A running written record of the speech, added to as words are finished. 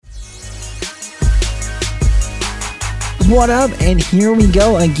What up? And here we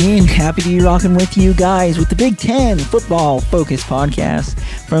go again. Happy to be rocking with you guys with the Big Ten Football Focus Podcast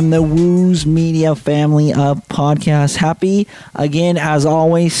from the Woos Media family of podcasts. Happy, again, as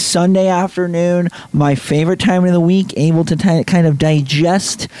always, Sunday afternoon, my favorite time of the week, able to kind of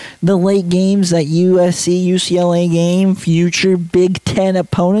digest the late games, that USC, UCLA game, future Big Ten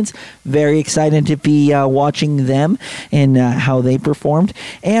opponents. Very excited to be watching them and how they performed.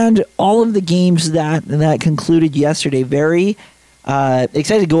 And all of the games that concluded yesterday. Very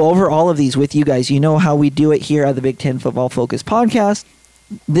excited to go over all of these with you guys. You know how we do it here at the Big Ten Football Focus Podcast.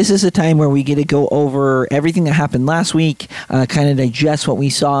 This is a time where we get to go over everything that happened last week, kind of digest what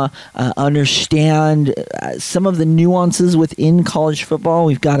we saw, understand some of the nuances within college football.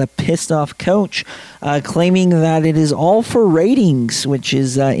 We've got a pissed off coach claiming that it is all for ratings, which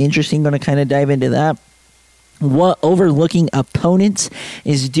is interesting. Going to kind of dive into that. What overlooking opponents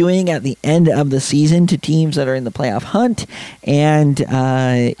is doing at the end of the season to teams that are in the playoff hunt, and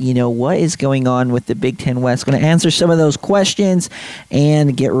what is going on with the Big Ten West. Going to answer some of those questions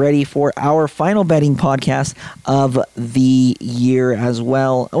and get ready for our final betting podcast of the year as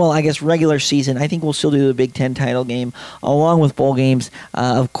well. Well, I guess regular season. I think we'll still do the Big Ten title game along with bowl games.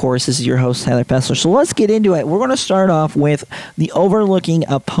 Of course, this is your host, Tyler Fessler. So let's get into it. We're going to start off with the overlooking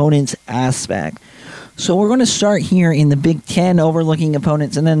opponents aspect. So we're going to start here in the Big Ten, overlooking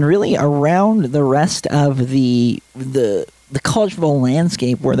opponents, and then really around the rest of the college football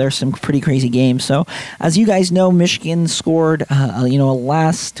landscape, where there's some pretty crazy games. So as you guys know, Michigan scored not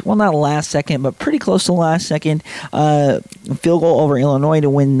last second, but pretty close to last second field goal over Illinois to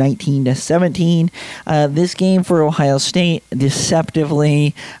win 19-17. This game for Ohio State,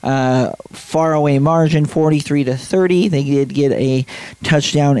 deceptively far away margin, 43-30. They did get a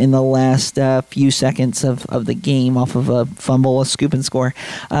touchdown in the last few seconds of the game off of a fumble, a scoop and score.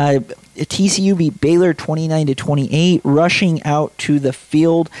 TCU beat Baylor 29-28, rushing out to the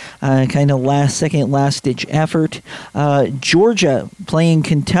field, kind of last-ditch effort. Georgia playing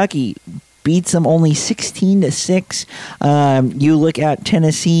Kentucky beats them only 16-6. You look at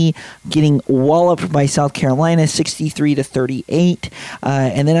Tennessee getting walloped by South Carolina 63-38.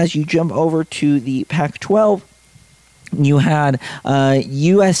 And then as you jump over to the Pac-12, you had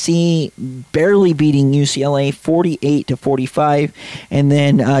USC barely beating UCLA 48-45, and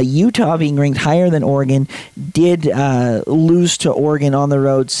then Utah, being ranked higher than Oregon, did lose to Oregon on the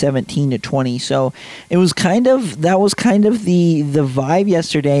road 17-20. So it was the vibe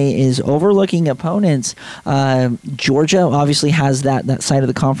yesterday, is overlooking opponents. Georgia obviously has that side of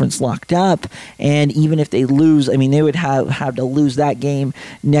the conference locked up, and even if they lose, I mean, they would have to lose that game,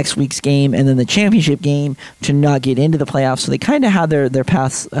 next week's game, and then the championship game to not get into the playoffs. So they kind of had their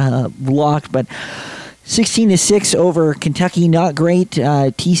paths locked, but 16-6 over Kentucky, not great.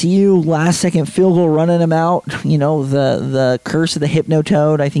 TCU, last-second field goal, running them out. You know, the curse of the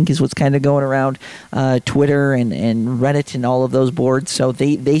Hypnotoad, I think, is what's kind of going around Twitter and Reddit and all of those boards. So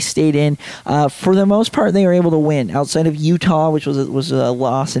they stayed in. For the most part, they were able to win. Outside of Utah, which was a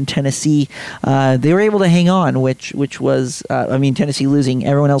loss, in Tennessee, they were able to hang on, which was, Tennessee losing,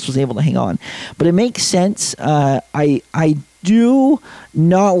 everyone else was able to hang on. But it makes sense. I do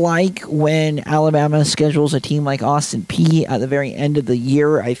not like when Alabama schedules a team like Austin Peay at the very end of the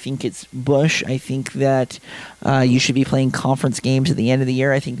year. I think it's Bush. I think that you should be playing conference games at the end of the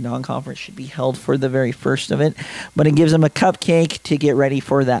year. I think non-conference should be held for the very first of it. But it gives them a cupcake to get ready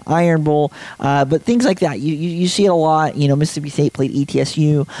for that Iron Bowl. But things like that, you see it a lot. You know, Mississippi State played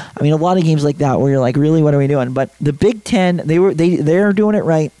ETSU. I mean, a lot of games like that where you're like, really, what are we doing? But the Big Ten, they're doing it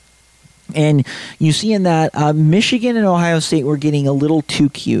right. And you see in that Michigan and Ohio State were getting a little too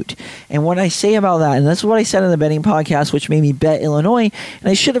cute. And what I say about that, and that's what I said in the betting podcast, which made me bet Illinois, and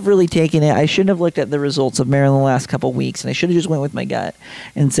I should have really taken it. I shouldn't have looked at the results of Maryland the last couple of weeks, and I should have just went with my gut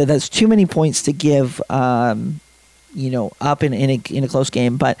and said that's too many points to give up in a close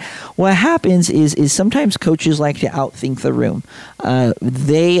game. But what happens is sometimes coaches like to outthink the room.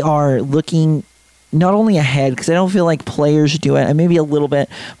 They are looking not only ahead, because I don't feel like players do it, and maybe a little bit,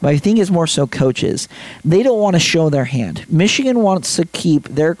 but I think it's more so coaches. They don't want to show their hand. Michigan wants to keep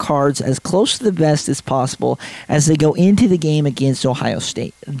their cards as close to the vest as possible as they go into the game against Ohio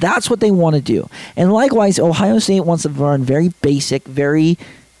State. That's what they want to do. And likewise, Ohio State wants to run very basic, very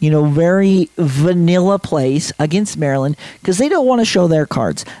vanilla plays against Maryland because they don't want to show their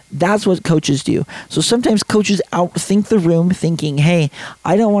cards. That's what coaches do. So sometimes coaches outthink the room, thinking, hey,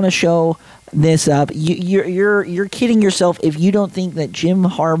 I don't want to show this up. You're kidding yourself if you don't think that Jim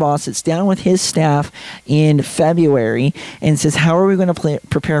Harbaugh sits down with his staff in February and says, how are we going to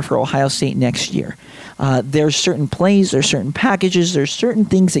prepare for Ohio State next year? There's certain plays, there's certain packages, there's certain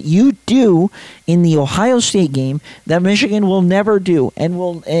things that you do in the Ohio State game that Michigan will never do,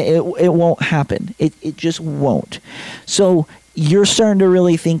 and it won't happen. It just won't. So you're starting to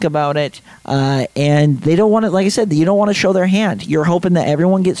really think about it, and they don't want to, like I said, you don't want to show their hand. You're hoping that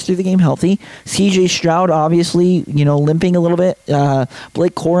everyone gets through the game healthy. CJ Stroud, obviously, limping a little bit.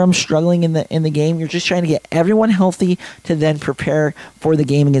 Blake Corum struggling in the game. You're just trying to get everyone healthy to then prepare for the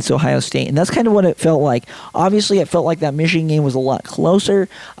game against Ohio State, and that's kind of what it felt like. Obviously, it felt like that Michigan game was a lot closer.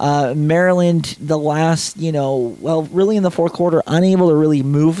 Maryland, the last, really in the fourth quarter, unable to really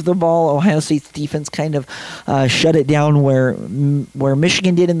move the ball. Ohio State's defense kind of shut it down where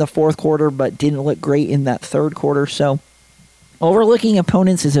Michigan did in the fourth quarter, but didn't look great in that third quarter. So overlooking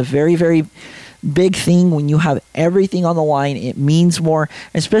opponents is a very, very big thing. When you have everything on the line, it means more,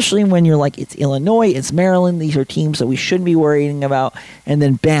 especially when you're like, it's Illinois, it's Maryland. These are teams that we shouldn't be worrying about. And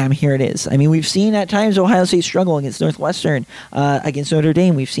then bam, here it is. I mean, we've seen at times Ohio State struggle against Northwestern, against Notre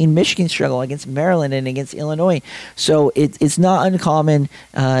Dame. We've seen Michigan struggle against Maryland and against Illinois. So it's not uncommon.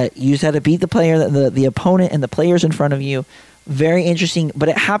 You just have to beat the player, the opponent, and the players in front of you. Very interesting, but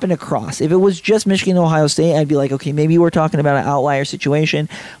it happened across. If it was just Michigan and Ohio State, I'd be like, okay, maybe we're talking about an outlier situation,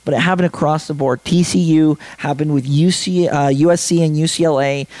 but it happened across the board. TCU happened with USC and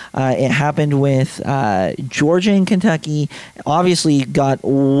UCLA. It happened with Georgia and Kentucky. Obviously got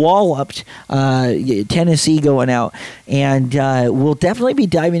walloped. Tennessee going out, and we'll definitely be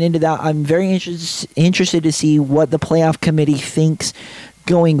diving into that. I'm very interested to see what the playoff committee thinks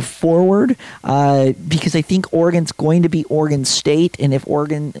going forward, because I think Oregon's going to be Oregon State, and if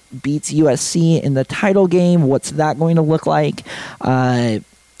Oregon beats USC in the title game, what's that going to look like?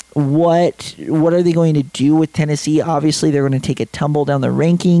 What are they going to do with Tennessee? Obviously, they're going to take a tumble down the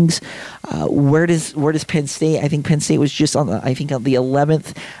rankings. Where does Penn State? I think Penn State was just on the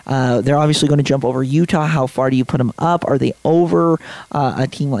 11th. They're obviously going to jump over Utah. How far do you put them up? Are they over a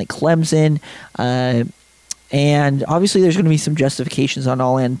team like Clemson? And obviously, there's going to be some justifications on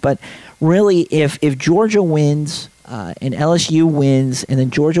all end. But really, if Georgia wins and LSU wins, and then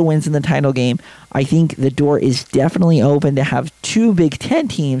Georgia wins in the title game, I think the door is definitely open to have two Big Ten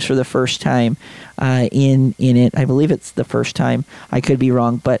teams for the first time in it. I believe it's the first time. I could be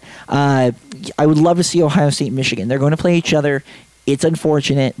wrong. But I would love to see Ohio State and Michigan. They're going to play each other. It's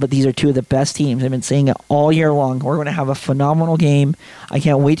unfortunate, but these are two of the best teams. I've been saying it all year long. We're going to have a phenomenal game. I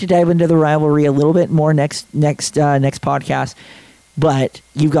can't wait to dive into the rivalry a little bit more next podcast. But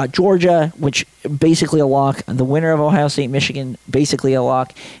you've got Georgia, which basically a lock. The winner of Ohio State, Michigan, basically a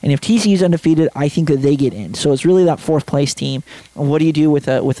lock. And if TCU's undefeated, I think that they get in. So it's really that fourth place team. What do you do with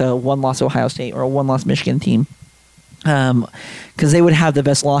a one-loss Ohio State or a one-loss Michigan team? Because they would have the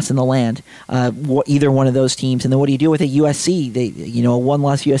best loss in the land, either one of those teams. And then what do you do with a USC? A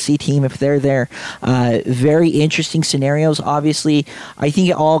one-loss USC team if they're there. Very interesting scenarios. Obviously, I think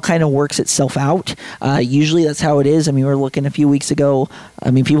it all kind of works itself out. Usually that's how it is. I mean, we were looking a few weeks ago.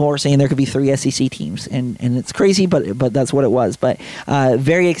 I mean, people were saying there could be 3 SEC teams, and it's crazy, but that's what it was. But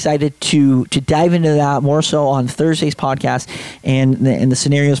very excited to dive into that more so on Thursday's podcast and the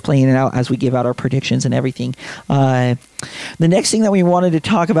scenarios playing it out as we give out our predictions and everything. The next thing that we wanted to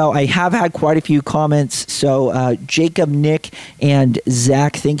talk about, I have had quite a few comments. So Jacob, Nick, and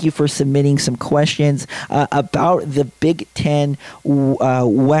Zach, thank you for submitting some questions about the Big Ten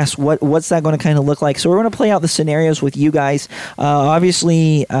West. What's that going to kind of look like? So we're going to play out the scenarios with you guys.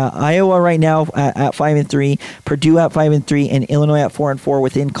 Obviously, Iowa right now at 5-3, Purdue at 5-3, and Illinois at 4-4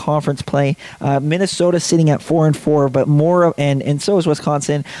 within conference play. Minnesota sitting at 4-4, but more and so is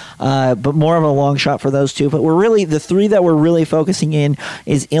Wisconsin, but more of a long shot for those two. But we're really the three that we're really focusing in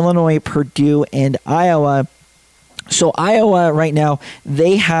is Illinois, Purdue, and Iowa. So Iowa right now,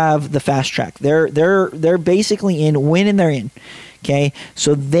 they have the fast track. They're basically in, win and they're in. Okay,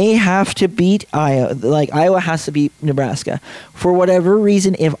 so they have to beat Iowa. Like Iowa has to beat Nebraska. For whatever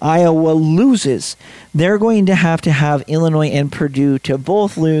reason, if Iowa loses, they're going to have Illinois and Purdue to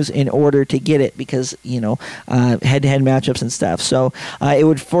both lose in order to get it because, head-to-head matchups and stuff. So it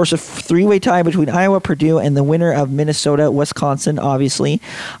would force a three-way tie between Iowa, Purdue, and the winner of Minnesota, Wisconsin, obviously.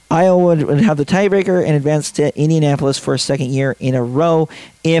 Iowa would have the tiebreaker and advance to Indianapolis for a second year in a row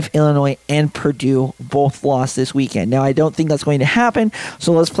if Illinois and Purdue both lost this weekend. Now, I don't think that's going to happen,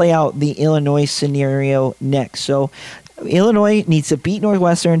 so let's play out the Illinois scenario next. So Illinois needs to beat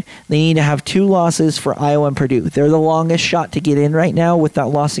Northwestern. They need to have 2 losses for Iowa and Purdue. They're the longest shot to get in right now with that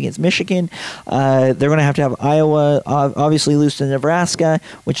loss against Michigan. They're going to have Iowa obviously lose to Nebraska,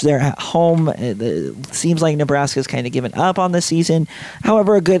 which they're at home. It seems like Nebraska's kind of given up on the season.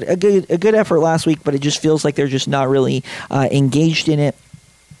 However, a good effort last week, but it just feels like they're just not really engaged in it.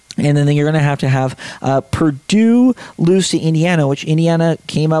 And then you're going to have Purdue lose to Indiana, which Indiana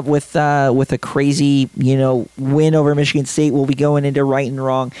came up with a crazy, win over Michigan State. We'll be going into right and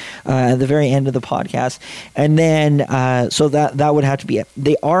wrong at the very end of the podcast. And then, so that would have to be it.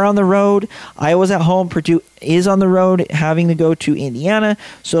 They are on the road. Iowa's at home. Purdue is on the road, having to go to Indiana.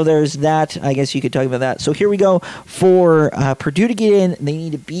 So there's that. I guess you could talk about that. So here we go. For Purdue to get in, they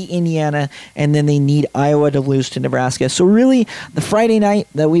need to beat Indiana, and then they need Iowa to lose to Nebraska. So really, the Friday night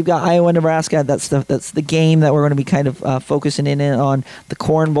that we've got Iowa, Nebraska, that's the game that we're going to be kind of focusing in on, the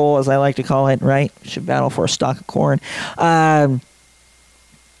Corn Bowl, as I like to call it, right? Should battle for a stalk of corn. And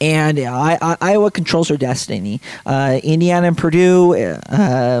Iowa controls their destiny. Indiana and Purdue,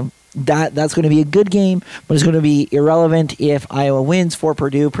 that's going to be a good game, but it's going to be irrelevant if Iowa wins for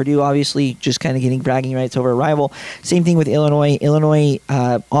Purdue. Purdue obviously just kind of getting bragging rights over a rival. Same thing with Illinois. Illinois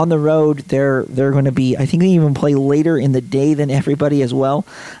on the road, they're going to be, I think they even play later in the day than everybody as well.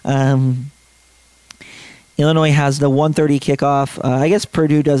 Illinois has the 1:30 kickoff. I guess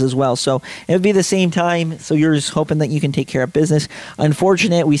Purdue does as well. So it would be the same time. So you're just hoping that you can take care of business.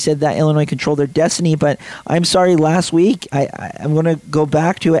 Unfortunate, we said that Illinois controlled their destiny, but I'm sorry, last week, I'm going to go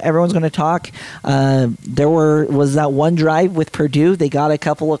back to it. Everyone's going to talk. There was that one drive with Purdue. They got a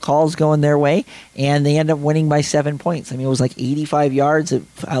couple of calls going their way, and they ended up winning by 7 points. I mean, it was like 85 yards.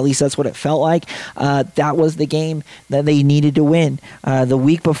 At least that's what it felt like. That was the game that they needed to win. The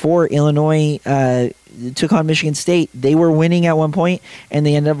week before, Illinois took on Michigan State. They were winning at one point, and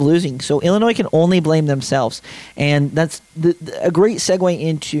they ended up losing. So Illinois can only blame themselves. And that's a great segue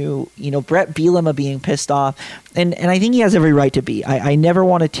into, Brett Bielema being pissed off. And I think he has every right to be. I never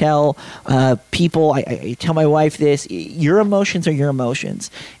want to tell people, I tell my wife this, your emotions are your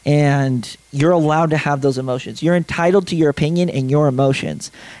emotions. And you're allowed to have those emotions. You're entitled to your opinion and your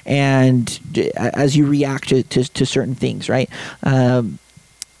emotions. And as you react to certain things, right?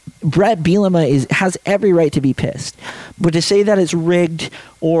 Brett Bielema has every right to be pissed, but to say that it's rigged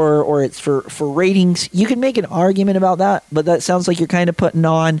or it's for ratings, you can make an argument about that. But that sounds like you're kind of putting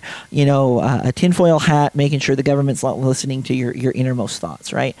on, a tinfoil hat, making sure the government's not listening to your innermost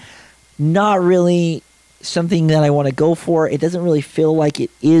thoughts, right? Not really something that I want to go for. It doesn't really feel like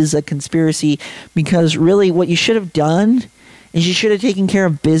it is a conspiracy, because really what you should have done is you should have taken care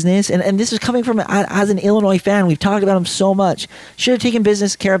of business. And this is coming from, as an Illinois fan, we've talked about him so much. Should have taken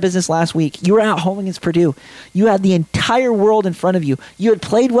care of business last week. You were at home against Purdue. You had the entire world in front of you. You had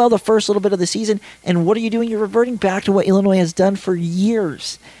played well the first little bit of the season. And what are you doing? You're reverting back to what Illinois has done for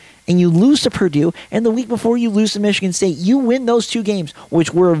years. And you lose to Purdue, and the week before you lose to Michigan State. You win those two games,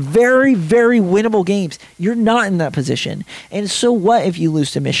 which were very, very winnable games. You're not in that position. And so what if you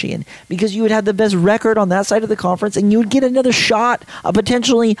lose to Michigan? Because you would have the best record on that side of the conference, and you would get another shot,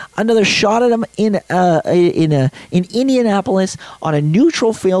 potentially another shot at them in Indianapolis on a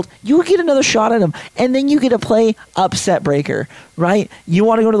neutral field. You would get another shot at them, and then you get to play upset breaker, right? You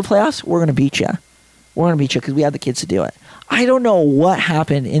want to go to the playoffs? We're going to beat you. We're going to beat you because we have the kids to do it. I don't know what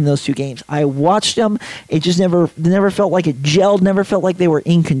happened in those two games. I watched them. It just never felt like it gelled, never felt like they were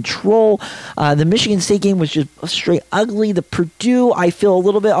in control. The Michigan State game was just straight ugly. The Purdue, I feel a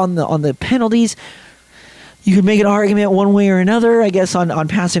little bit on the penalties. You could make an argument one way or another, I guess, on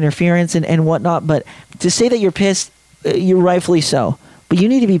pass interference and whatnot. But to say that you're pissed, you're rightfully so. But you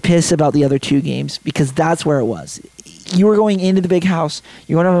need to be pissed about the other two games, because that's where it was. You were going into the big house.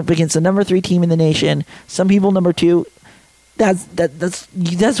 You went up against the number 3 team in the nation. Some people number 2. That's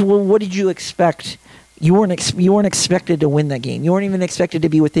what did you expect? You weren't expected to win that game. You weren't even expected to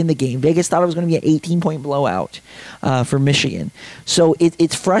be within the game. Vegas thought it was going to be an 18-point blowout for Michigan. So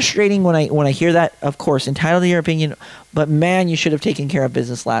it's frustrating when I hear that. Of course, entitled to your opinion, but man, you should have taken care of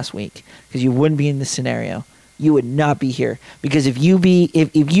business last week, because you wouldn't be in this scenario. You would not be here, because if you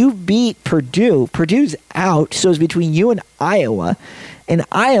beat Purdue, Purdue's out. So it's between you and Iowa,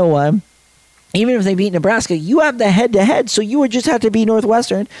 even if they beat Nebraska, you have the head-to-head, so you would just have to beat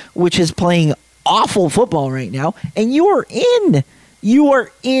Northwestern, which is playing awful football right now, and you are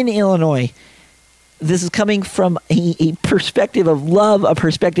in Illinois. This is coming from a perspective of love, a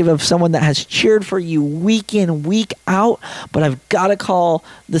perspective of someone that has cheered for you week in, week out, but I've got to call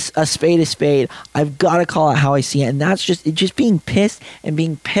this a spade. I've got to call it how I see it, and that's just being pissed and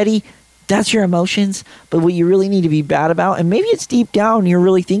being petty. That's your emotions, but what you really need to be bad about, and maybe it's deep down, you're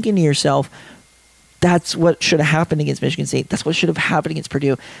really thinking to yourself, That's what should have happened against Michigan State. That's what should have happened against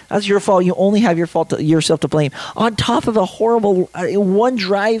Purdue. That's your fault. You only have yourself to blame. On top of a horrible one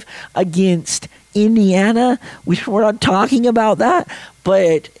drive against Indiana, we're not talking about that.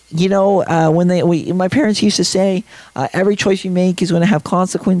 But when my parents used to say, every choice you make is going to have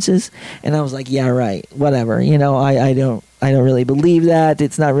consequences, and I was like, yeah, right, whatever. I don't really believe that.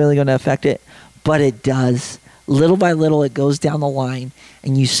 It's not really going to affect it, but it does. Little by little, it goes down the line,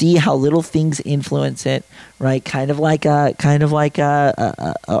 and you see how little things influence it, right? Kind of like a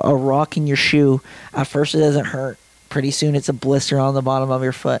rock in your shoe. At first, it doesn't hurt. Pretty soon, it's a blister on the bottom of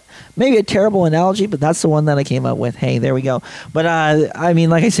your foot. Maybe a terrible analogy, but that's the one that I came up with. Hey, there we go. But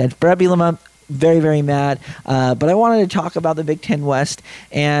like I said, Brett Bielema, very, very mad. But I wanted to talk about the Big Ten West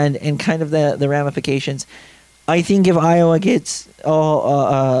and kind of the ramifications. I think if Iowa gets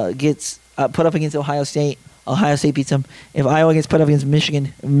put up against Ohio State beats them. If Iowa gets put up against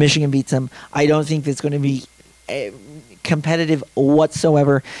Michigan beats them. I don't think it's going to be competitive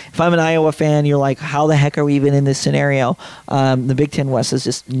whatsoever. If I'm an Iowa fan, you're like, how the heck are we even in this scenario? The Big Ten West has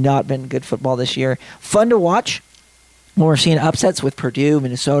just not been good football this year. Fun to watch. When we're seeing upsets with Purdue,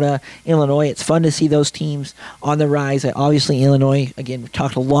 Minnesota, Illinois, it's fun to see those teams on the rise. Obviously, Illinois, again, we've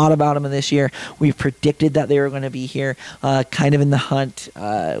talked a lot about them this year. We've predicted that they were going to be here, kind of in the hunt.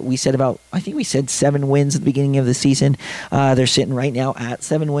 I think we said 7 wins at the beginning of the season. They're sitting right now at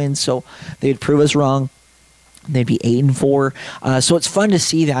 7 wins, so they'd prove us wrong. They'd be 8-4. So it's fun to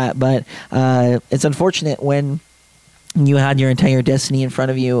see that, but it's unfortunate when you had your entire destiny in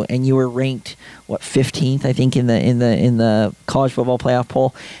front of you and you were ranked 15th, I think, in the college football playoff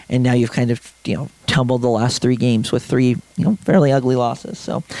poll, and now you've kind of tumbled the last 3 games with 3 fairly ugly losses.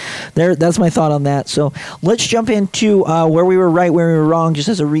 So that's my thought on that. So let's jump into where we were right, where we were wrong, just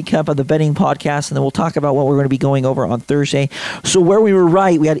as a recap of the betting podcast, and then we'll talk about what we're going to be going over on Thursday. So where we were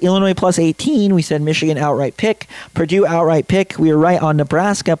right, we had Illinois plus 18. We said Michigan outright pick, Purdue outright pick. We were right on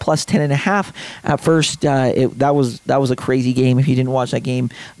Nebraska plus 10.5. At first, that was a crazy game. If you didn't watch that game,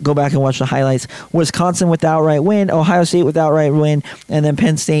 go back and watch the highlights. Wisconsin with the outright win, Ohio State with the outright win, and then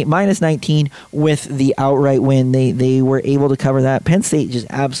Penn State minus 19 with the outright win. They were able to cover that. Penn State just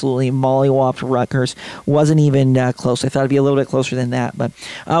absolutely mollywopped Rutgers. Wasn't even close. I thought it'd be a little bit closer than that. But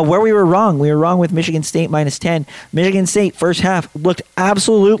where we were wrong with Michigan State minus 10. Michigan State first half looked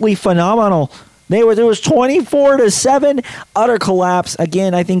absolutely phenomenal. It was 24-7, utter collapse.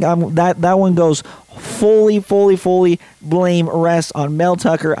 Again, I think that one goes fully blame rests on Mel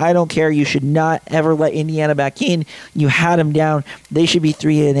Tucker. I don't care. You should not ever let Indiana back in. You had them down. They should be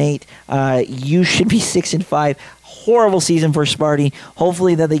 3-8. You should be 6-5. Horrible season for Sparty.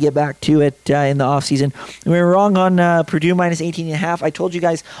 Hopefully that they get back to it in the offseason. We were wrong on Purdue minus 18.5. I told you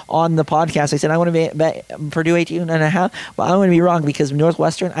guys on the podcast, I said I want to bet Purdue 18.5, but I'm going to be wrong because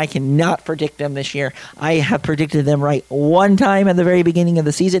Northwestern, I cannot predict them this year. I have predicted them right one time at the very beginning of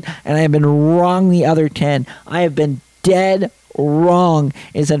the season, and I have been wrong the other 10. I have been dead wrong.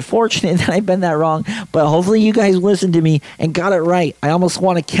 It's unfortunate that I've been that wrong, but hopefully you guys listened to me and got it right. I almost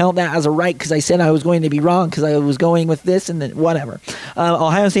want to count that as a right because I said I was going to be wrong because I was going with this and then whatever.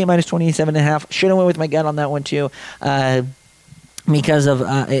 Ohio State minus 27.5. Should have went with my gut on that one too. Because of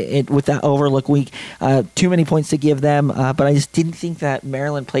it with that overlook week, too many points to give them. But I just didn't think that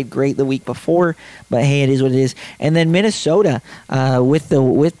Maryland played great the week before. But hey, it is what it is. And then Minnesota with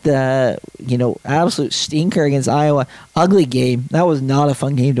the absolute stinker against Iowa, ugly game. That was not a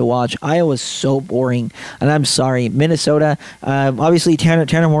fun game to watch. Iowa was so boring, and I'm sorry. Minnesota, obviously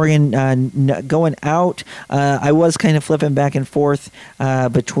Tanner Morgan going out. I was kind of flipping back and forth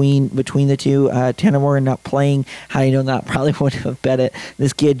between the two. Tanner Morgan not playing. Had I known that, probably would have bet it.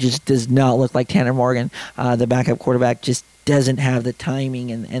 This kid just does not look like Tanner Morgan. The backup quarterback just doesn't have the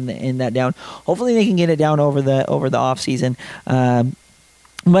timing and that down. Hopefully they can get it down over the off season.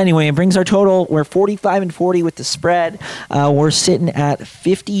 But anyway, it brings our total. We're 45-40 with the spread. We're sitting at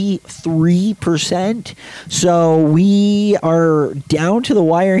 53%. So we are down to the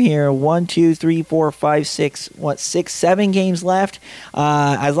wire here. 1, 2, 3, 4, 5, 6, 7 games left.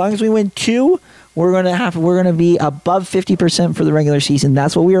 As long as we win 2, we're gonna be above 50% for the regular season.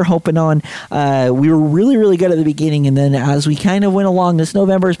 That's what we were hoping on. We were really, really good at the beginning, and then as we kind of went along, this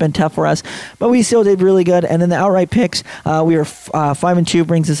November has been tough for us, but we still did really good. And then the outright picks, we were 5-2,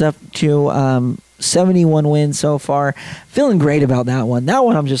 brings us up to 71 wins so far. Feeling great about that one. That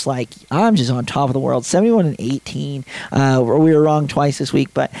one I'm just on top of the world. 71-18. We were wrong twice this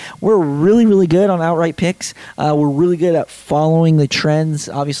week, but we're really, really good on outright picks. We're really good at following the trends.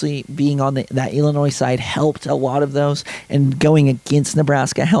 Obviously, being on that Illinois side helped a lot of those, and going against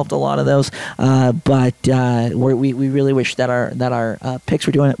Nebraska helped a lot of those. But we really wish that our picks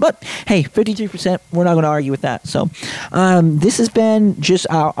were doing it. But hey, 53%. We're not going to argue with that. So this has been just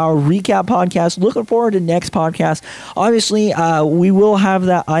our recap podcast. Looking forward to next podcast. Obviously, we will have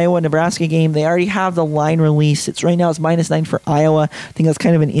that Iowa-Nebraska game. They already have the line released. It's right now it's -9 for Iowa. I think that's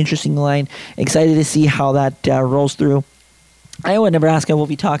kind of an interesting line. Excited to see how that rolls through. Iowa and Nebraska we'll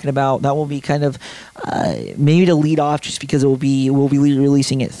be talking about. That will be kind of maybe to lead off, just because we'll be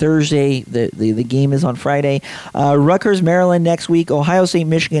releasing it Thursday. The game is on Friday. Rutgers, Maryland next week. Ohio State,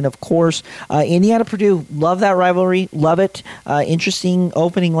 Michigan, of course. Indiana, Purdue. Love that rivalry. Love it. Interesting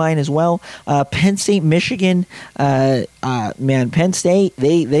opening line as well. Penn State, Michigan. Penn State,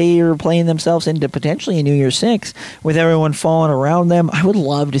 they are playing themselves into potentially a New Year's Six with everyone falling around them. I would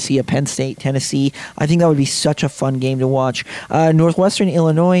love to see a Penn State, Tennessee. I think that would be such a fun game to watch. Northwestern,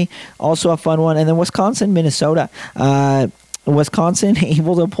 Illinois, also a fun one. And then Wisconsin, Minnesota. Wisconsin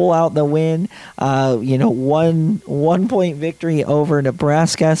able to pull out the win, 1 point victory over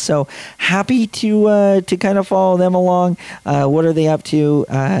Nebraska. So happy to kind of follow them along. What are they up to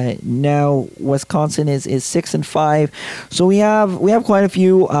now? Wisconsin is 6-5. So we have quite a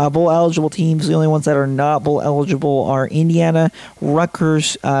few bowl eligible teams. The only ones that are not bowl eligible are Indiana,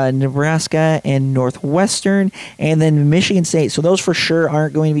 Rutgers, Nebraska, and Northwestern, and then Michigan State. So those for sure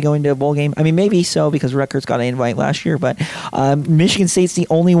aren't going to be going to a bowl game. I mean, maybe so, because Rutgers got an invite last year, but Michigan State's the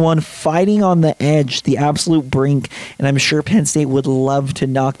only one fighting on the edge, the absolute brink, and I'm sure Penn State would love to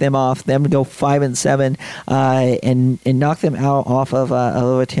knock them off, them to go 5-7, and knock them out off of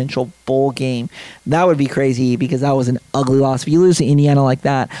a potential bowl game. That would be crazy, because that was an ugly loss. If you lose to Indiana like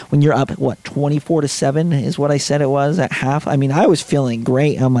that, when you're up, 24-7 is what I said it was at half. I mean, I was feeling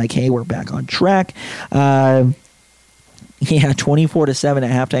great. I'm like, hey, we're back on track. 24-7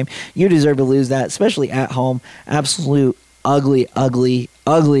 at halftime. You deserve to lose that, especially at home. Absolute ugly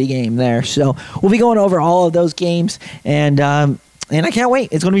game there. So we'll be going over all of those games, and I can't wait.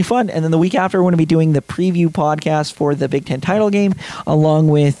 It's going to be fun. And then the week after, we're going to be doing the preview podcast for the Big Ten title game, along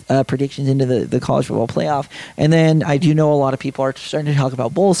with predictions into the college football playoff. And then I do know a lot of people are starting to talk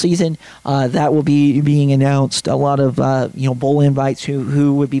about bowl season. That will be being announced. A lot of bowl invites,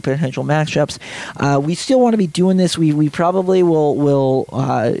 who would be potential matchups. We still want to be doing this. We probably will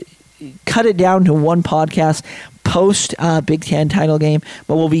cut it down to one podcast post Big Ten title game,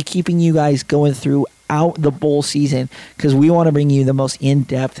 but we'll be keeping you guys going throughout the bowl season, because we want to bring you the most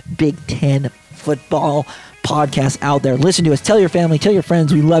in-depth Big Ten football podcast out there. Listen to us. Tell your family. Tell your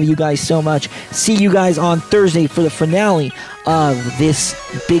friends. We love you guys so much. See you guys on Thursday for the finale of this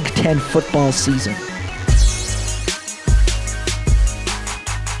Big Ten football season.